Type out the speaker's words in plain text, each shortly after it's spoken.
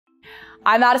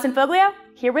I'm Madison Foglio,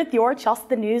 here with your Just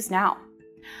the News Now.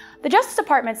 The Justice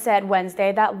Department said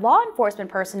Wednesday that law enforcement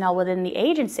personnel within the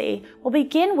agency will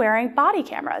begin wearing body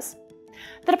cameras.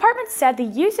 The department said the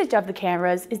usage of the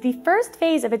cameras is the first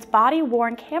phase of its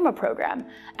body-worn camera program,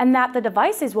 and that the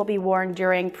devices will be worn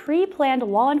during pre-planned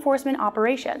law enforcement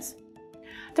operations.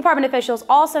 Department officials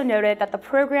also noted that the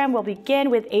program will begin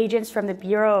with agents from the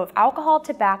Bureau of Alcohol,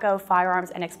 Tobacco,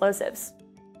 Firearms, and Explosives.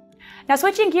 Now,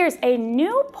 switching gears, a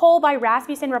new poll by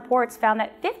Rasmussen reports found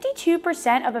that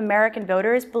 52% of American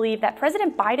voters believe that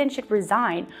President Biden should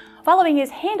resign following his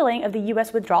handling of the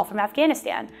U.S. withdrawal from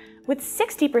Afghanistan, with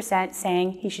 60%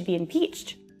 saying he should be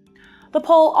impeached. The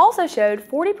poll also showed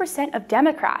 40% of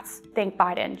Democrats think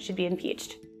Biden should be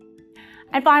impeached.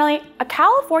 And finally, a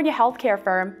California healthcare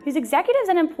firm whose executives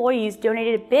and employees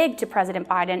donated big to President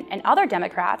Biden and other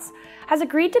Democrats has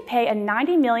agreed to pay a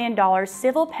 $90 million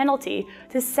civil penalty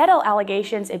to settle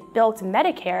allegations it bilked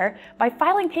Medicare by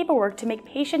filing paperwork to make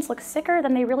patients look sicker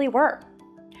than they really were.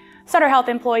 Sutter Health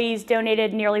employees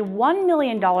donated nearly $1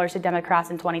 million to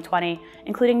Democrats in 2020,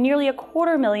 including nearly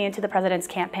 $250,000 to the president's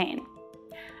campaign.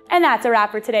 And that's a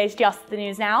wrap for today's Just the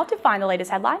News Now. To find the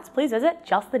latest headlines, please visit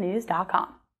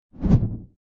justthenews.com.